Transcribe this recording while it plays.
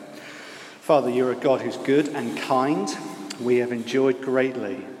Father, you're a God who's good and kind. We have enjoyed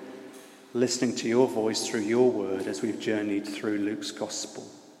greatly listening to your voice through your word as we've journeyed through Luke's gospel.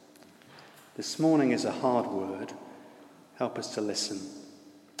 This morning is a hard word. Help us to listen.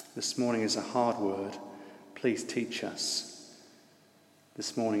 This morning is a hard word. Please teach us.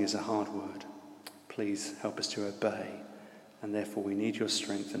 This morning is a hard word. Please help us to obey. And therefore we need your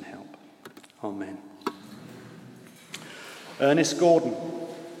strength and help. Amen. Ernest Gordon.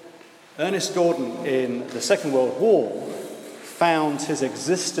 Ernest Gordon in the Second World War found his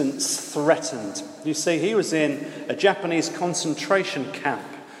existence threatened. You see, he was in a Japanese concentration camp,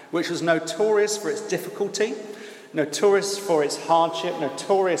 which was notorious for its difficulty, notorious for its hardship,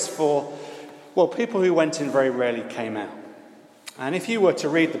 notorious for, people who went in very rarely came out. And if you were to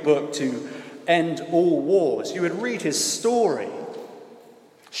read the book To End All Wars, you would read his story.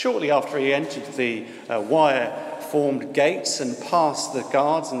 Shortly after he entered the wire-formed gates and passed the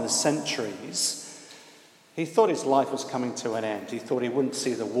guards and the sentries, he thought his life was coming to an end. He thought he wouldn't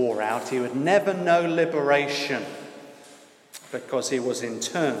see the war out. He would never know liberation because he was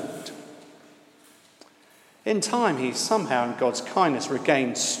interned. In time, he somehow, in God's kindness,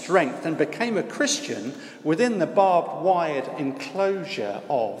 regained strength and became a Christian within the barbed-wired enclosure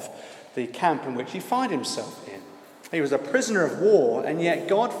of the camp in which he found himself in. He was a prisoner of war, and yet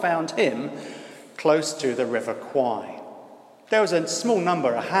God found him close to the River Kwai. There was a small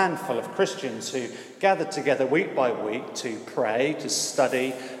number, a handful of Christians who gathered together week by week to pray, to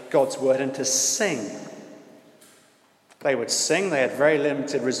study God's word, and to sing. They would sing, they had very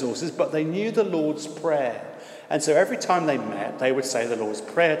limited resources, but they knew the Lord's Prayer. And so every time they met, they would say the Lord's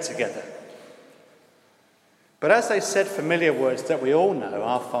Prayer together. But as they said familiar words that we all know,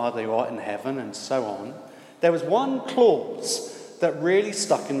 Our Father who art in heaven, and so on, there was one clause that really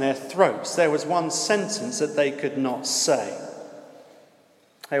stuck in their throats. There was one sentence that they could not say.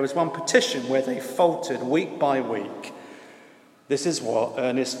 There was one petition where they faltered week by week. This is what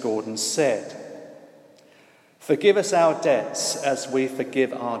Ernest Gordon said. "Forgive us our debts as we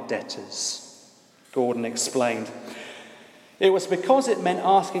forgive our debtors." Gordon explained. It was because it meant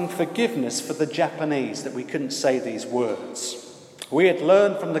asking forgiveness for the Japanese that we couldn't say these words. We had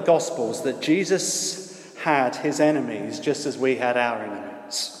learned from the Gospels that Jesus had his enemies just as we had our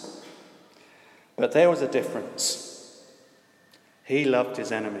enemies. But there was a difference. He loved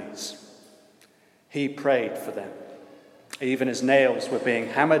his enemies. He prayed for them. Even as nails were being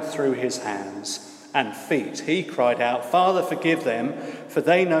hammered through his hands and feet, he cried out, "Father, forgive them, for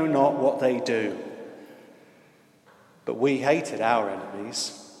they know not what they do." But we hated our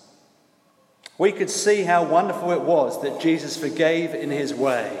enemies. We could see how wonderful it was that Jesus forgave in his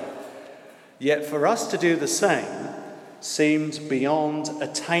way. Yet for us to do the same seemed beyond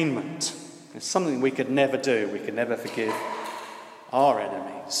attainment. It's something we could never do. We could never forgive our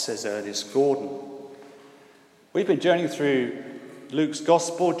enemies, says Ernest Gordon. We've been journeying through Luke's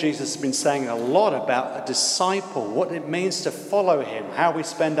gospel. Jesus has been saying a lot about a disciple, what it means to follow him, how we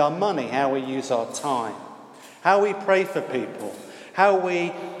spend our money, how we use our time, how we pray for people, how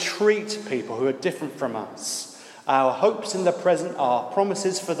we treat people who are different from us, our hopes in the present, our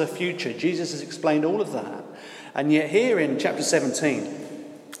promises for the future. Jesus has explained all of that. And yet here in chapter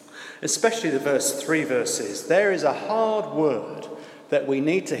 17, especially the verse 3 verses, there is a hard word that we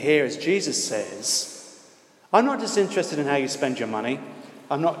need to hear as Jesus says, I'm not just interested in how you spend your money.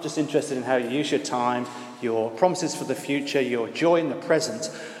 I'm not just interested in how you use your time, your promises for the future, your joy in the present.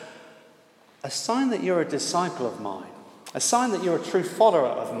 A sign that you're a disciple of mine, a sign that you're a true follower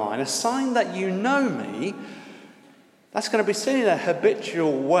of mine, a sign that you know me, that's going to be seen in a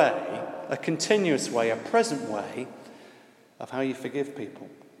habitual way, a continuous way, a present way of how you forgive people.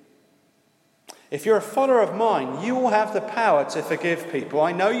 If you're a follower of mine, you will have the power to forgive people.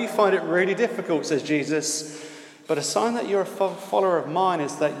 I know you find it really difficult, says Jesus, but a sign that you're a follower of mine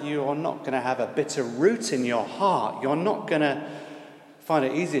is that you are not going to have a bitter root in your heart. You're not going to find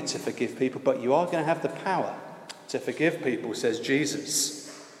it easier to forgive people, but you are going to have the power to forgive people, says Jesus.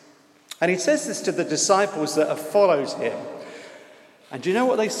 And he says this to the disciples that have followed him. And do you know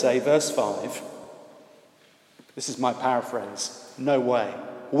what they say? Verse 5. This is my paraphrase. No way.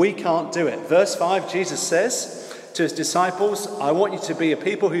 We can't do it. Verse 5, Jesus says to his disciples, I want you to be a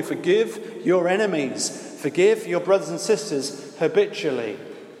people who forgive your enemies. Forgive your brothers and sisters habitually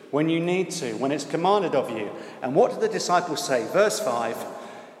when you need to, when it's commanded of you. And what do the disciples say? Verse 5,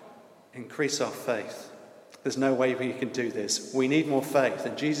 increase our faith. There's no way we can do this. We need more faith.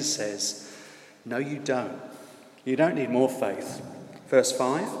 And Jesus says, no, you don't. You don't need more faith. Verse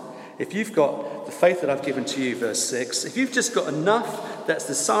 5, if you've got the faith that I've given to you, verse 6, if you've just got enough that's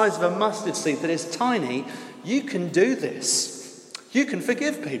the size of a mustard seed that is tiny, you can do this. You can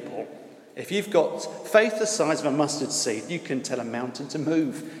forgive people. If you've got faith the size of a mustard seed, you can tell a mountain to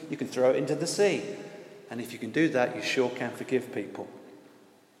move. You can throw it into the sea. And if you can do that, you sure can forgive people.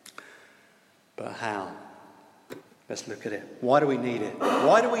 But how? Let's look at it. Why do we need it?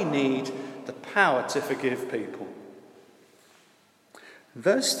 Why do we need the power to forgive people? In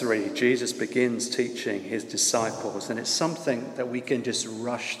verse 3, Jesus begins teaching his disciples, and it's something that we can just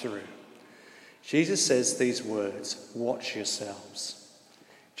rush through. Jesus says these words, watch yourselves.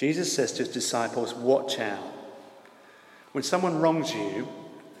 Jesus says to his disciples, watch out. When someone wrongs you,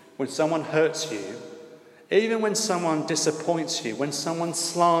 when someone hurts you, even when someone disappoints you, when someone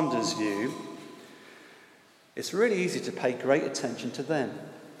slanders you, it's really easy to pay great attention to them.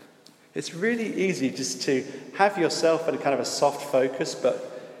 It's really easy just to have yourself in a kind of a soft focus,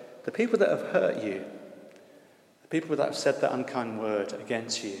 but the people that have hurt you, the people that have said that unkind word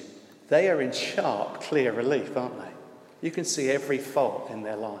against you, they are in sharp, clear relief, aren't they? You can see every fault in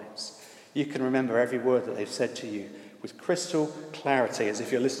their lives. You can remember every word that they've said to you with crystal clarity, as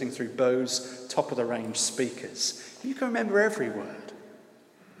if you're listening through Bose top-of-the-range speakers. You can remember every word.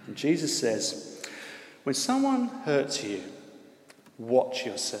 And Jesus says, when someone hurts you, watch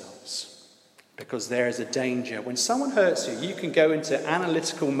yourselves, because there is a danger. When someone hurts you, you can go into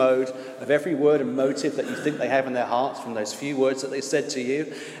analytical mode of every word and motive that you think they have in their hearts from those few words that they said to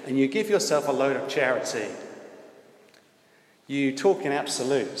you, and you give yourself a load of charity. You talk in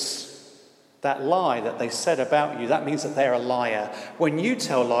absolutes. That lie that they said about you, that means that they're a liar. When you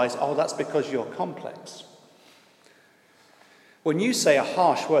tell lies, that's because you're complex. When you say a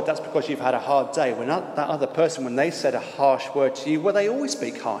harsh word, that's because you've had a hard day. When that other person, when they said a harsh word to you, they always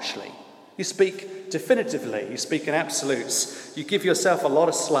speak harshly. You speak definitively. You speak in absolutes. You give yourself a lot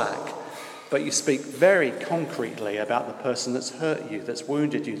of slack, but you speak very concretely about the person that's hurt you, that's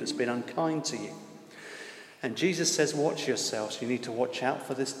wounded you, that's been unkind to you. And Jesus says, watch yourselves. You need to watch out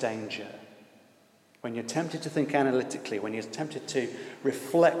for this danger. When you're tempted to think analytically, when you're tempted to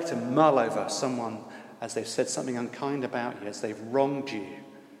reflect and mull over someone as they've said something unkind about you, as they've wronged you,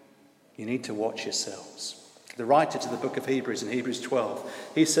 you need to watch yourselves. The writer to the book of Hebrews, in Hebrews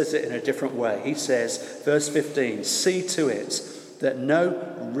 12, he says it in a different way. He says, verse 15, see to it that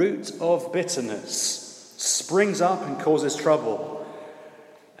no root of bitterness springs up and causes trouble,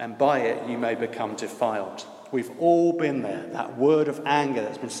 and by it you may become defiled. We've all been there. That word of anger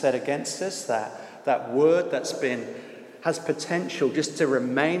that's been said against us, that word that's has potential just to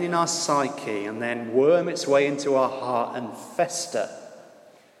remain in our psyche and then worm its way into our heart and fester.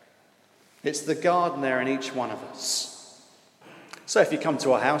 It's the garden there in each one of us. So if you come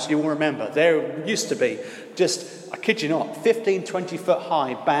to our house, you will remember there used to be just, I kid you not, 15, 20 foot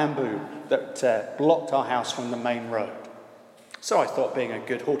high bamboo that blocked our house from the main road. So I thought, being a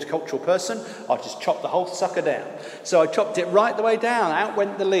good horticultural person, I'd just chop the whole sucker down. So I chopped it right the way down. Out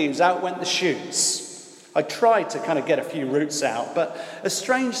went the leaves, out went the shoots. I tried to kind of get a few roots out, but a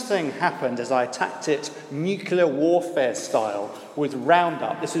strange thing happened as I attacked it nuclear warfare style with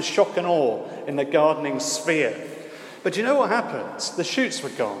Roundup. This is shock and awe in the gardening sphere. But you know what happened? The shoots were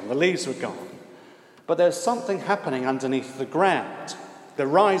gone, the leaves were gone. But there's something happening underneath the ground. The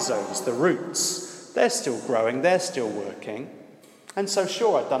rhizomes, the roots, they're still growing, they're still working. And so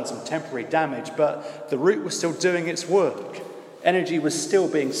sure, I'd done some temporary damage, but the root was still doing its work. Energy was still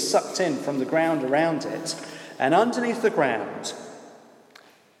being sucked in from the ground around it. And underneath the ground,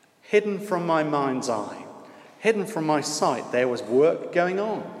 hidden from my mind's eye, hidden from my sight, there was work going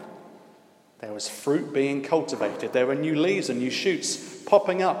on. There was fruit being cultivated. There were new leaves and new shoots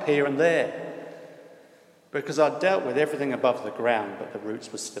popping up here and there. Because I'd dealt with everything above the ground, but the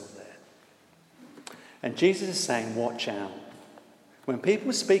roots were still there. And Jesus is saying, watch out. When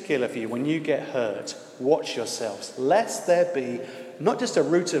people speak ill of you, when you get hurt, watch yourselves, lest there be not just a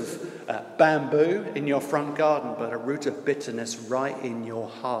root of bamboo in your front garden, but a root of bitterness right in your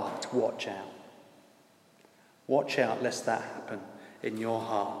heart. Watch out. Watch out lest that happen in your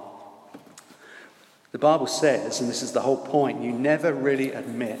heart. The Bible says, and this is the whole point, you never really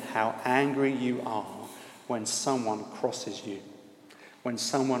admit how angry you are when someone crosses you, when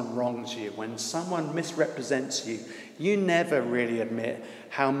someone wrongs you, when someone misrepresents you. You never really admit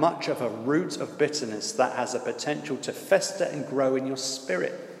how much of a root of bitterness that has a potential to fester and grow in your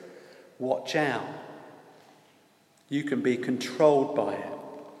spirit. Watch out. You can be controlled by it.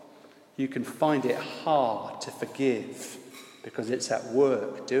 You can find it hard to forgive because it's at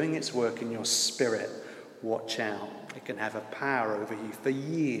work, doing its work in your spirit. Watch out. It can have a power over you for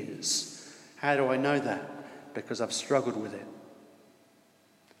years. How do I know that? Because I've struggled with it.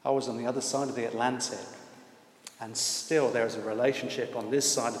 I was on the other side of the Atlantic, and still there is a relationship on this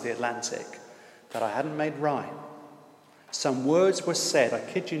side of the Atlantic that I hadn't made right. Some words were said, I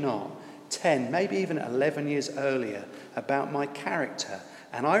kid you not, 10, maybe even 11 years earlier about my character.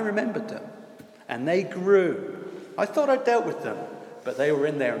 And I remembered them. And they grew. I thought I dealt with them. But they were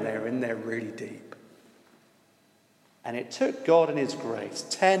in there, and they were in there really deep. And it took God and his grace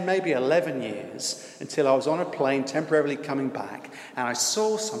 10, maybe 11 years until I was on a plane temporarily coming back. And I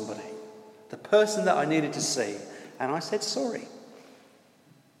saw somebody, the person that I needed to see. And I said, sorry.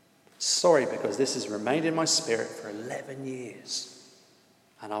 Sorry, because this has remained in my spirit for 11 years.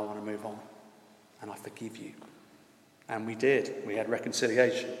 And I want to move on. And I forgive you. And we did. We had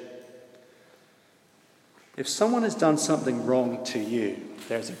reconciliation. If someone has done something wrong to you,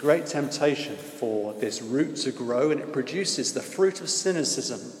 there's a great temptation for this root to grow, and it produces the fruit of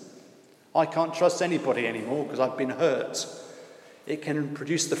cynicism. I can't trust anybody anymore because I've been hurt. It can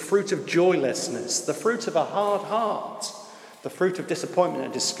produce the fruit of joylessness, the fruit of a hard heart, the fruit of disappointment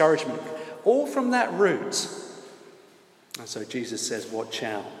and discouragement, all from that root. And so Jesus says, watch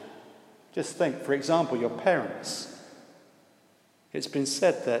out. Just think, for example, your parents. It's been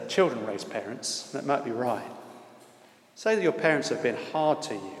said that children raise parents. That might be right. Say that your parents have been hard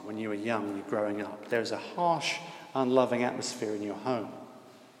to you when you were young and you're growing up. There's a harsh, unloving atmosphere in your home.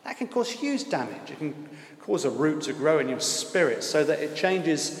 That can cause huge damage. It can cause a root to grow in your spirit so that it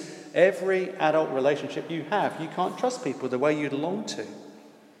changes every adult relationship you have. You can't trust people the way you'd long to.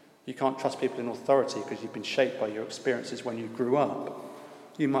 You can't trust people in authority because you've been shaped by your experiences when you grew up.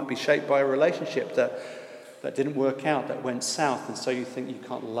 You might be shaped by a relationship that didn't work out, that went south, and so you think you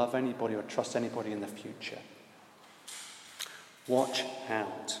can't love anybody or trust anybody in the future. Watch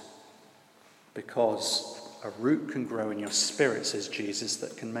out, because a root can grow in your spirit, says Jesus,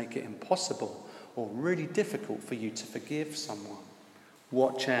 that can make it impossible or really difficult for you to forgive someone.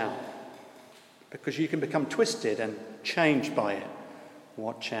 Watch out, because you can become twisted and changed by it.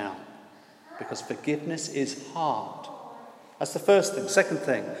 Watch out, because forgiveness is hard. That's the first thing. Second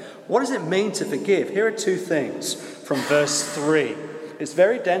thing, what does it mean to forgive? Here are two things from verse 3. It's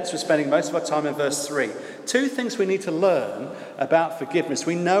very dense. We're spending most of our time in verse 3. Two things we need to learn about forgiveness.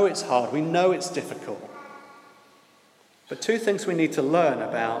 We know it's hard. We know it's difficult. But two things we need to learn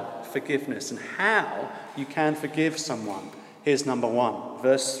about forgiveness and how you can forgive someone. Here's number one,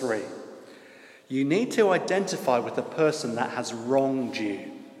 verse 3. You need to identify with the person that has wronged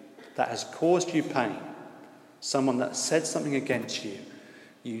you, that has caused you pain. Someone that said something against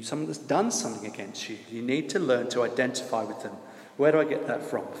you, someone that's done something against you. You need to learn to identify with them. Where do I get that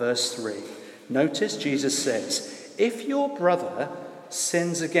from? Verse 3. Notice Jesus says, if your brother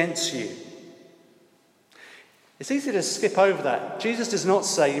sins against you. It's easy to skip over that. Jesus does not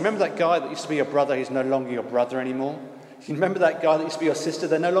say, you remember that guy that used to be your brother, he's no longer your brother anymore? You remember that guy that used to be your sister,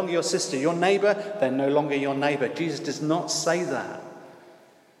 they're no longer your sister. Your neighbour, they're no longer your neighbour. Jesus does not say that.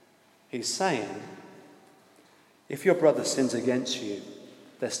 He's saying, if your brother sins against you,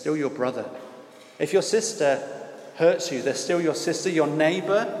 they're still your brother. If your sister hurts you, they're still your sister. Your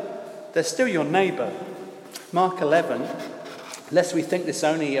neighbour, they're still your neighbour. Mark 11, lest we think this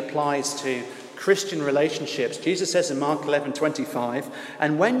only applies to Christian relationships, Jesus says in Mark 11:25,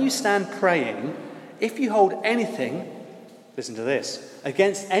 and when you stand praying, if you hold anything, listen to this,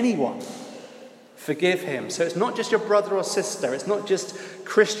 against anyone, forgive him. So it's not just your brother or sister. It's not just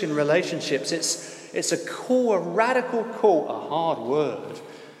Christian relationships. It's a call, a radical call, a hard word,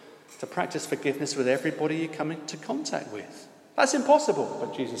 to practice forgiveness with everybody you come into contact with. That's impossible,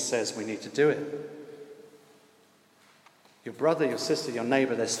 but Jesus says we need to do it. Your brother, your sister, your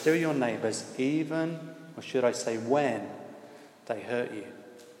neighbour, they're still your neighbours, even, or should I say when, they hurt you.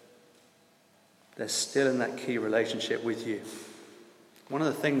 They're still in that key relationship with you. One of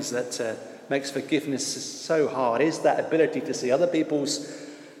the things that makes forgiveness so hard is that ability to see other people's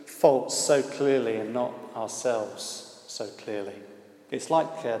faults so clearly and not ourselves so clearly. It's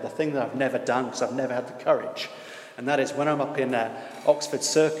like the thing that I've never done because I've never had the courage, and that is when I'm up in Oxford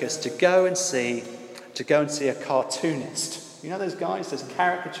Circus to go and see a cartoonist. You know those guys, those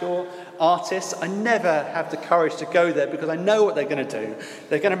caricature artists? I never have the courage to go there because I know what they're going to do.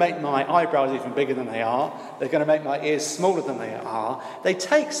 They're going to make my eyebrows even bigger than they are. They're going to make my ears smaller than they are. They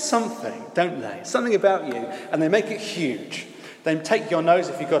take something, don't they? Something about you, and they make it huge. They take your nose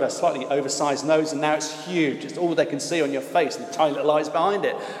if you've got a slightly oversized nose, and now it's huge. It's all they can see on your face and the tiny little eyes behind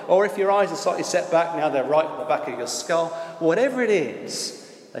it. Or if your eyes are slightly set back, now they're right at the back of your skull. Whatever it is,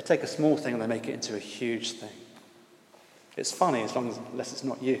 they take a small thing and they make it into a huge thing. It's funny unless it's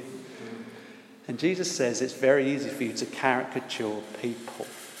not you. And Jesus says it's very easy for you to caricature people.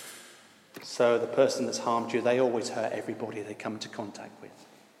 So the person that's harmed you, they always hurt everybody they come into contact with.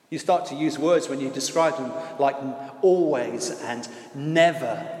 You start to use words when you describe them like always and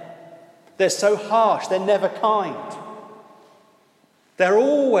never. They're so harsh, they're never kind. They're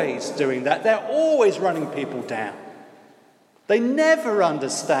always doing that. They're always running people down. They never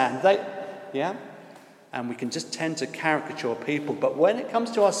understand. And we can just tend to caricature people. But when it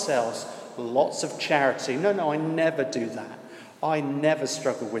comes to ourselves, lots of charity. No, I never do that. I never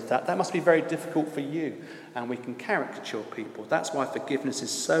struggle with that. That must be very difficult for you. And we can caricature people. That's why forgiveness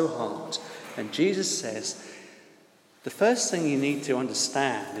is so hard. And Jesus says, the first thing you need to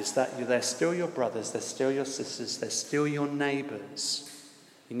understand is that they're still your brothers, they're still your sisters, they're still your neighbours.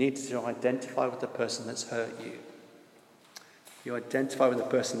 You need to identify with the person that's hurt you. You identify with the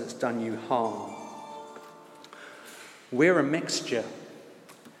person that's done you harm. We're a mixture,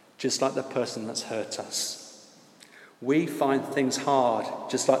 just like the person that's hurt us. We find things hard,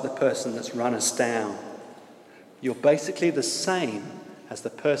 just like the person that's run us down. You're basically the same as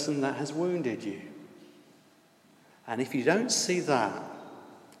the person that has wounded you. And if you don't see that,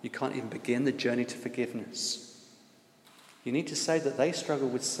 you can't even begin the journey to forgiveness. You need to say that they struggle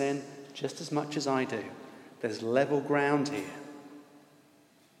with sin just as much as I do. There's level ground here.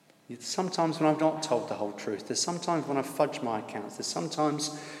 There's sometimes when I've not told the whole truth. There's sometimes when I've fudged my accounts. There's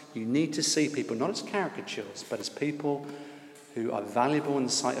sometimes you need to see people not as caricatures, but as people who are valuable in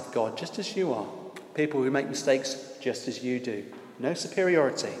the sight of God, just as you are. People who make mistakes just as you do. No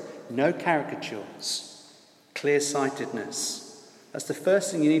superiority, no caricatures. Clear-sightedness. That's the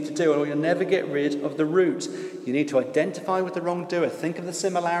first thing you need to do, or you'll never get rid of the root. You need to identify with the wrongdoer. Think of the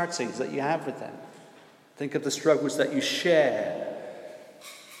similarities that you have with them. Think of the struggles that you share.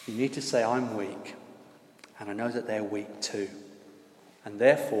 You need to say, I'm weak, and I know that they're weak too. And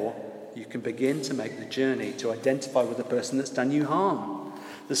therefore, you can begin to make the journey to identify with the person that's done you harm.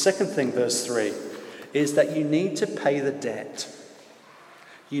 The second thing, verse 3, is that you need to pay the debt.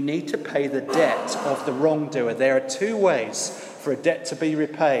 You need to pay the debt of the wrongdoer. There are two ways for a debt to be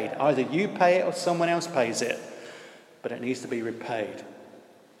repaid. Either you pay it or someone else pays it. But it needs to be repaid.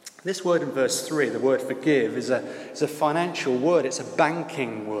 This word in verse 3, the word forgive, is a financial word. It's a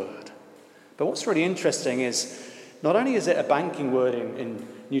banking word. But what's really interesting is not only is it a banking word in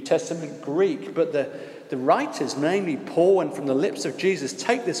New Testament Greek, but the writers, namely Paul and from the lips of Jesus,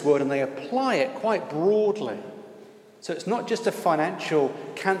 take this word and they apply it quite broadly. So it's not just a financial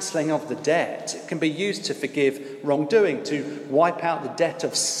cancelling of the debt. It can be used to forgive wrongdoing, to wipe out the debt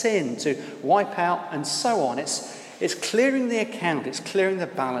of sin, to wipe out and so on. It's clearing the account, it's clearing the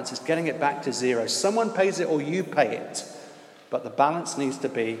balance, it's getting it back to zero. Someone pays it or you pay it, but the balance needs to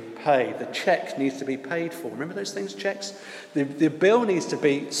be paid. The check needs to be paid for. Remember those things, checks? The bill needs to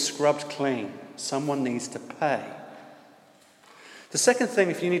be scrubbed clean. Someone needs to pay. The second thing,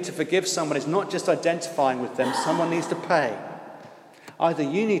 if you need to forgive someone, is not just identifying with them. Someone needs to pay. Either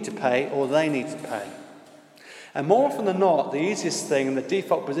you need to pay or they need to pay. And more often than not, the easiest thing and the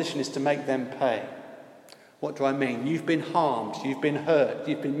default position is to make them pay. What do I mean? You've been harmed, you've been hurt,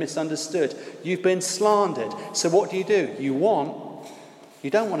 you've been misunderstood, you've been slandered. So what do? You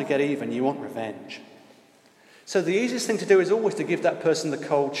don't want to get even, you want revenge. So the easiest thing to do is always to give that person the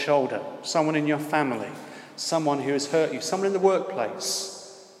cold shoulder. Someone in your family, someone who has hurt you, someone in the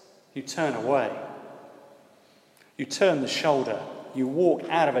workplace. You turn away. You turn the shoulder. You walk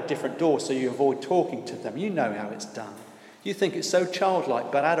out of a different door so you avoid talking to them. You know how it's done. You think it's so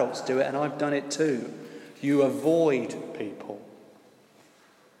childlike, but adults do it and I've done it too. You avoid people.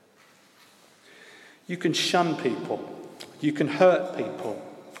 You can shun people. You can hurt people.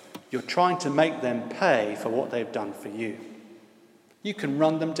 You're trying to make them pay for what they've done for you. You can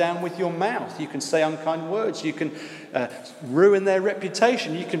run them down with your mouth. You can say unkind words. You can ruin their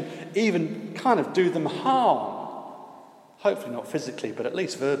reputation. You can even kind of do them harm. Hopefully not physically, but at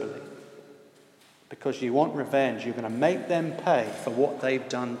least verbally. Because you want revenge. You're going to make them pay for what they've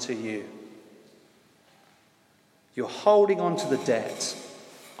done to you. You're holding on to the debt.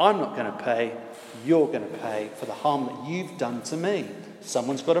 I'm not going to pay. You're going to pay for the harm that you've done to me.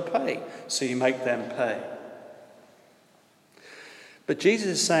 Someone's got to pay. So you make them pay. But Jesus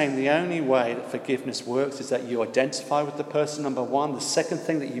is saying the only way that forgiveness works is that you identify with the person, number one. The second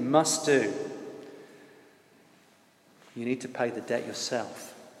thing that you must do, you need to pay the debt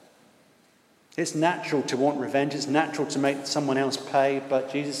yourself. It's natural to want revenge. It's natural to make someone else pay.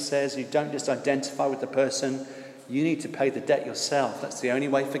 But Jesus says you don't just identify with the person. You need to pay the debt yourself. That's the only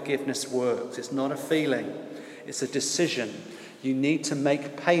way forgiveness works. It's not a feeling. It's a decision. You need to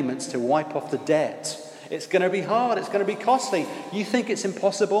make payments to wipe off the debt. It's going to be hard. It's going to be costly. You think it's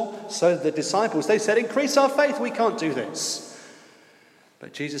impossible? So the disciples, they said, increase our faith. We can't do this.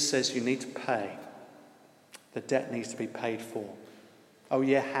 But Jesus says you need to pay. The debt needs to be paid for. Oh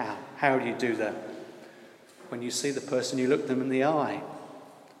yeah, how? How do you do that? When you see the person, you look them in the eye.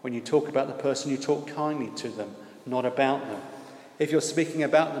 When you talk about the person, you talk kindly to them, not about them. If you're speaking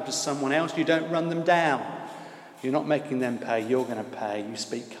about them to someone else, you don't run them down. You're not making them pay, you're going to pay. You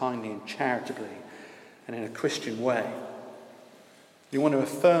speak kindly and charitably and in a Christian way. You want to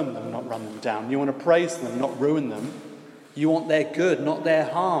affirm them, not run them down. You want to praise them, not ruin them. You want their good, not their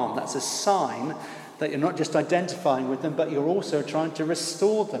harm. That's a sign that you're not just identifying with them, but you're also trying to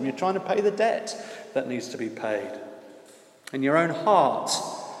restore them. You're trying to pay the debt that needs to be paid. In your own heart,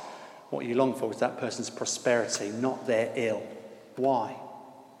 what you long for is that person's prosperity, not their ill. Why?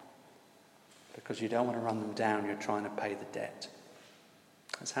 Because you don't want to run them down, you're trying to pay the debt.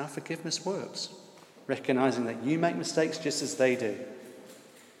 That's how forgiveness works. Recognizing that you make mistakes just as they do.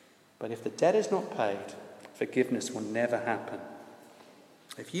 But if the debt is not paid, forgiveness will never happen.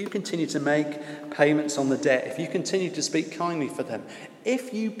 If you continue to make payments on the debt, if you continue to speak kindly for them,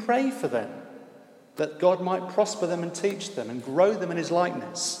 if you pray for them, that God might prosper them and teach them and grow them in his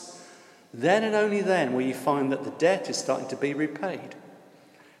likeness, then and only then will you find that the debt is starting to be repaid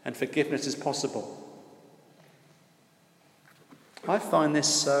and forgiveness is possible. I find this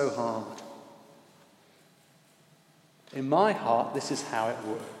so hard. In my heart, this is how it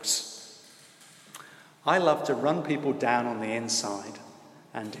works. I love to run people down on the inside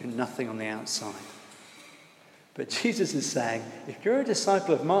and do nothing on the outside. But Jesus is saying, if you're a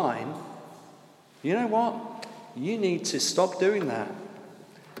disciple of mine, you know what? You need to stop doing that.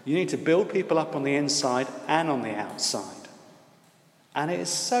 You need to build people up on the inside and on the outside. And it is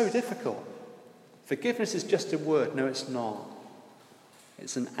so difficult. Forgiveness is just a word. No, it's not.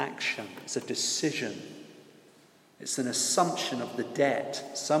 It's an action. It's a decision. It's an assumption of the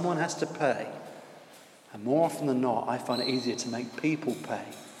debt someone has to pay. And more often than not, I find it easier to make people pay.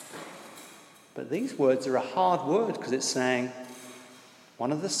 But these words are a hard word because it's saying,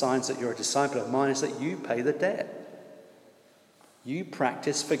 one of the signs that you're a disciple of mine is that you pay the debt. You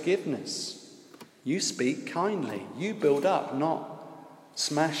practice forgiveness. You speak kindly. You build up, not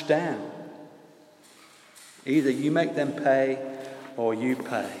smash down. Either you make them pay or you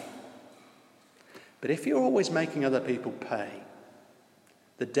pay. But if you're always making other people pay,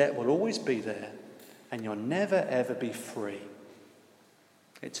 the debt will always be there and you'll never ever be free.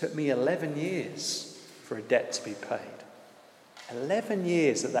 It took me 11 years for a debt to be paid. 11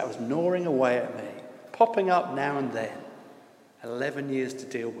 years that was gnawing away at me, popping up now and then. 11 years to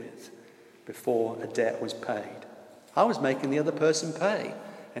deal with before a debt was paid. I was making the other person pay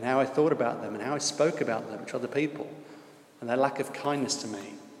in how I thought about them and how I spoke about them to other people and their lack of kindness to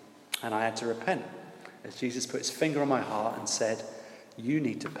me. And I had to repent as Jesus put his finger on my heart and said, you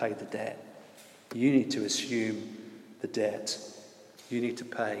need to pay the debt. You need to assume the debt. You need to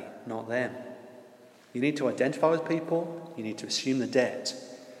pay, not them. You need to identify with people. You need to assume the debt.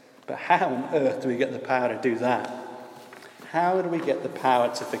 But how on earth do we get the power to do that? How do we get the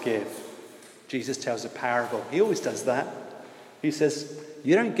power to forgive? Jesus tells a parable. He always does that. He says,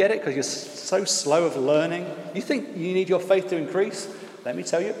 you don't get it because you're so slow of learning. You think you need your faith to increase? Let me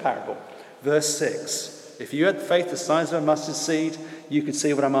tell you a parable. Verse 6. If you had faith the size of a mustard seed, you could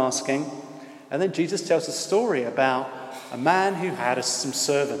see what I'm asking. And then Jesus tells a story about a man who had some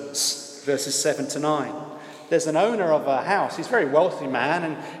servants. Verses 7 to 9. There's an owner of a house. He's a very wealthy man,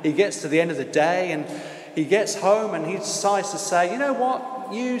 and he gets to the end of the day, and he gets home, and he decides to say, you know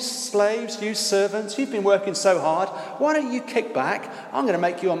what, you slaves, you servants, you've been working so hard. Why don't you kick back? I'm going to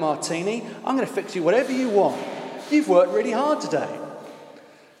make you a martini. I'm going to fix you whatever you want. You've worked really hard today.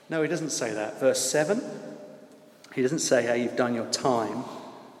 No, he doesn't say that. Verse 7, he doesn't say how you've done your time.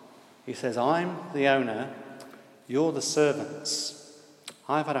 He says, I'm the owner, you're the servants.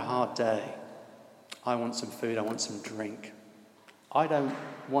 I've had a hard day. I want some food, I want some drink. I don't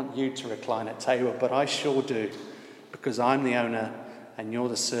want you to recline at table, but I sure do, because I'm the owner and you're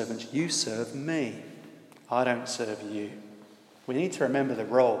the servants. You serve me. I don't serve you. We need to remember the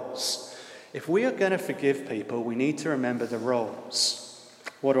roles. If we are going to forgive people, we need to remember the roles.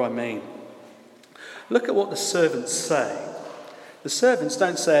 What do I mean? Look at what the servants say. The servants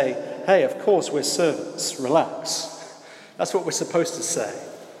don't say, hey, of course we're servants, relax. That's what we're supposed to say.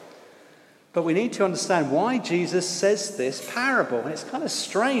 But we need to understand why Jesus says this parable. And it's kind of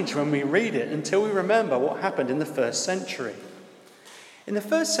strange when we read it until we remember what happened in the first century. In the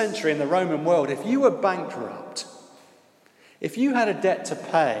first century in the Roman world, if you were bankrupt, if you had a debt to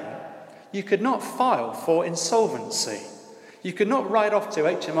pay, you could not file for insolvency. You could not write off to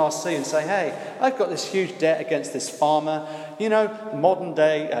HMRC and say, hey, I've got this huge debt against this farmer. You know, modern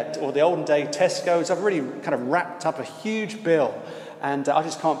day, or the olden day Tesco's, I've really kind of wrapped up a huge bill and I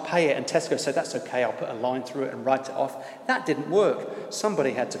just can't pay it. And Tesco said, that's okay, I'll put a line through it and write it off. That didn't work.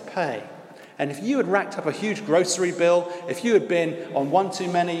 Somebody had to pay. And if you had racked up a huge grocery bill, if you had been on one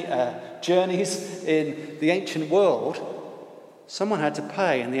too many journeys in the ancient world, Someone had to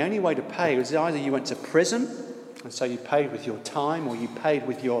pay, and the only way to pay was either you went to prison, and so you paid with your time, or you paid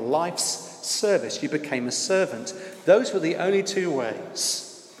with your life's service. You became a servant. Those were the only two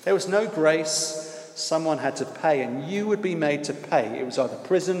ways. There was no grace. Someone had to pay, and you would be made to pay. It was either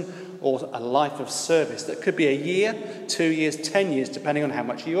prison or a life of service. That could be a year, 2 years, 10 years, depending on how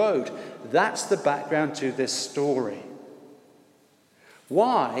much you owed. That's the background to this story.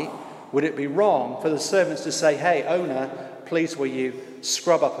 Why would it be wrong for the servants to say, hey, owner, please will you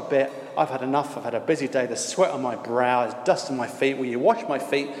scrub up a bit? I've had enough. I've had a busy day. There's sweat on my brow. There's dust on my feet. Will you wash my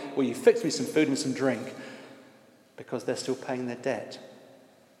feet? Will you fix me some food and some drink? Because they're still paying their debt.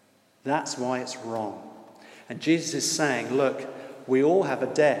 That's why it's wrong. And Jesus is saying, look, we all have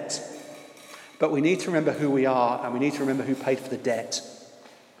a debt. But we need to remember who we are, and we need to remember who paid for the debt.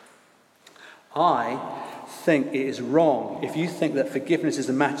 I think it is wrong if you think that forgiveness is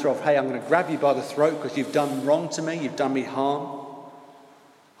a matter of, hey, I'm going to grab you by the throat because you've done wrong to me, you've done me harm.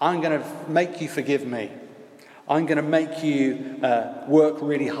 I'm going to make you forgive me. I'm going to make you work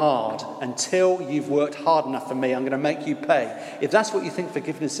really hard until you've worked hard enough for me. I'm going to make you pay. If that's what you think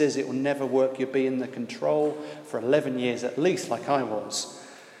forgiveness is, it will never work. You'll be in the control for 11 years at least, like I was.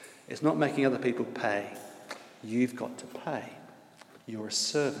 It's not making other people pay. You've got to pay. You're a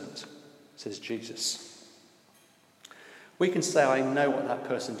servant, says Jesus. We can say, I know what that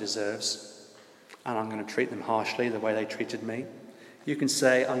person deserves, and I'm going to treat them harshly the way they treated me. You can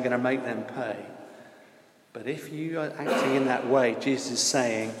say, I'm going to make them pay. But if you are acting in that way, Jesus is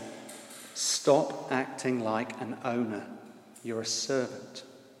saying, stop acting like an owner. You're a servant.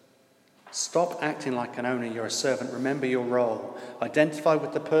 Stop acting like an owner. You're a servant. Remember your role. Identify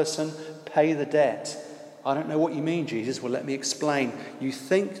with the person. Pay the debt. I don't know what you mean, Jesus. Well, let me explain. You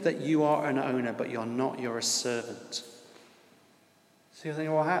think that you are an owner, but you're not. You're a servant. So you're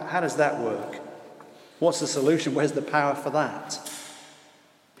thinking, well, how does that work? What's the solution? Where's the power for that?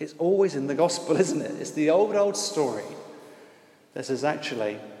 It's always in the gospel, isn't it? It's the old story that says,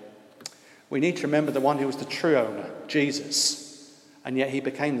 actually, we need to remember the one who was the true owner, Jesus, and yet he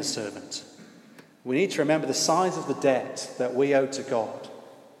became the servant. We need to remember the size of the debt that we owe to God,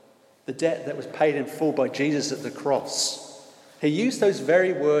 the debt that was paid in full by Jesus at the cross. He used those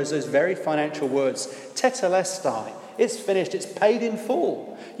very words, those very financial words, tetelestai. It's finished, it's paid in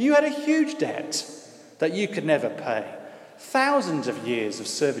full. You had a huge debt that you could never pay. Thousands of years of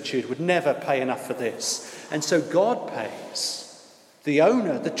servitude would never pay enough for this. And so God pays. The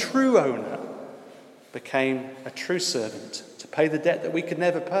owner, the true owner, became a true servant to pay the debt that we could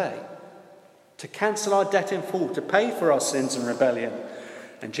never pay, to cancel our debt in full, to pay for our sins and rebellion.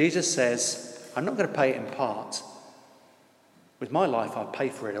 And Jesus says, I'm not going to pay it in part. With my life, I'll pay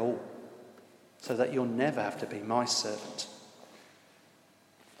for it all, so that you'll never have to be my servant.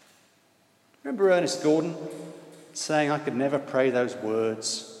 Remember Ernest Gordon saying, I could never pray those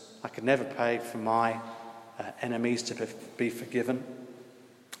words. I could never pray for my enemies to be forgiven.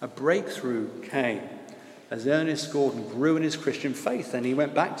 A breakthrough came as Ernest Gordon grew in his Christian faith, and he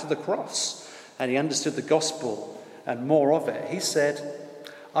went back to the cross and he understood the gospel and more of it. He said,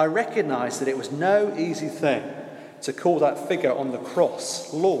 I recognized that it was no easy thing to call that figure on the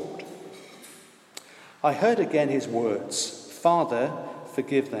cross Lord. I heard again his words, Father,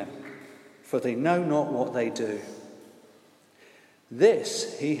 forgive them, for they know not what they do.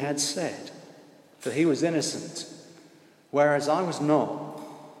 This he had said, for he was innocent, whereas I was not.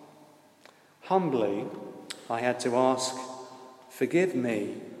 Humbly, I had to ask, forgive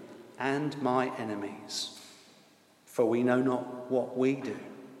me and my enemies, for we know not what we do.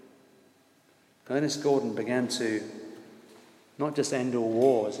 Ernest Gordon began to not just end all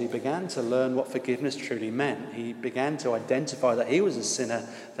wars, he began to learn what forgiveness truly meant. He began to identify that he was a sinner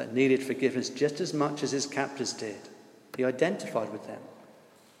that needed forgiveness just as much as his captors did. He identified with them.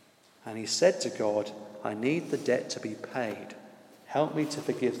 And he said to God, I need the debt to be paid. Help me to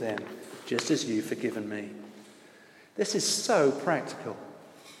forgive them, just as you've forgiven me. This is so practical.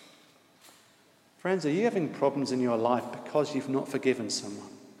 Friends, are you having problems in your life because you've not forgiven someone?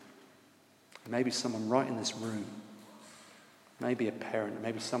 Maybe someone right in this room. Maybe a parent.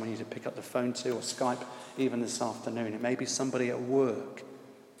 Maybe someone you need to pick up the phone to or Skype even this afternoon. It may be somebody at work.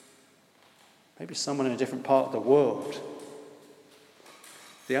 Maybe someone in a different part of the world.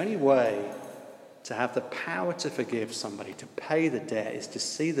 The only way to have the power to forgive somebody, to pay the debt, is to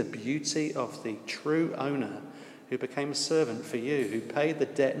see the beauty of the true owner who became a servant for you, who paid the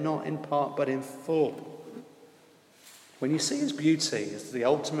debt not in part but in full. When you see his beauty as the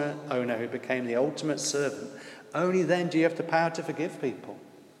ultimate owner who became the ultimate servant, only then do you have the power to forgive people.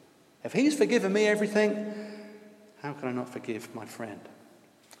 If he's forgiven me everything, how can I not forgive my friend,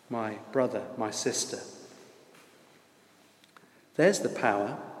 my brother, my sister? There's the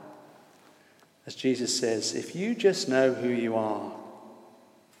power. As Jesus says, if you just know who you are,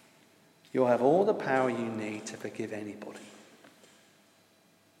 you'll have all the power you need to forgive anybody.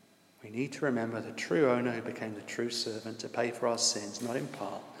 We need to remember the true owner who became the true servant to pay for our sins, not in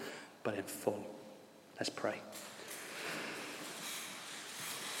part, but in full. Let's pray.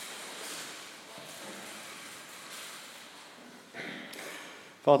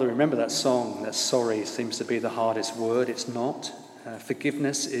 Father, remember that song, that sorry seems to be the hardest word. It's not.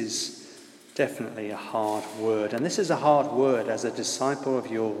 Forgiveness is definitely a hard word. And this is a hard word as a disciple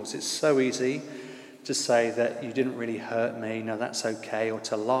of yours. It's so easy to say that you didn't really hurt me, no, that's okay, or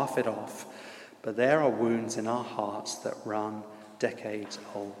to laugh it off. But there are wounds in our hearts that run decades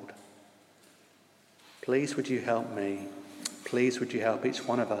old. Please would you help me? Please would you help each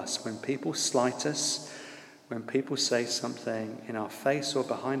one of us when people slight us, when people say something in our face or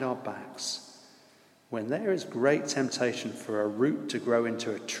behind our backs, when there is great temptation for a root to grow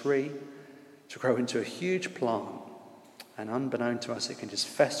into a tree, to grow into a huge plant, and unbeknown to us it can just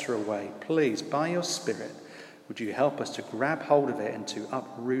fester away. Please, by your Spirit, would you help us to grab hold of it and to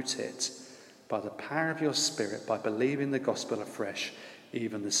uproot it by the power of your Spirit, by believing the gospel afresh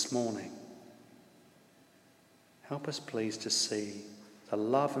even this morning. Help us, please, to see the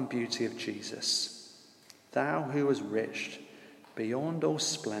love and beauty of Jesus. Thou who was rich beyond all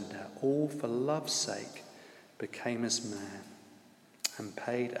splendour, all for love's sake, became as man and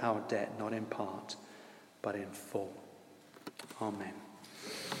paid our debt not in part, but in full. Amen.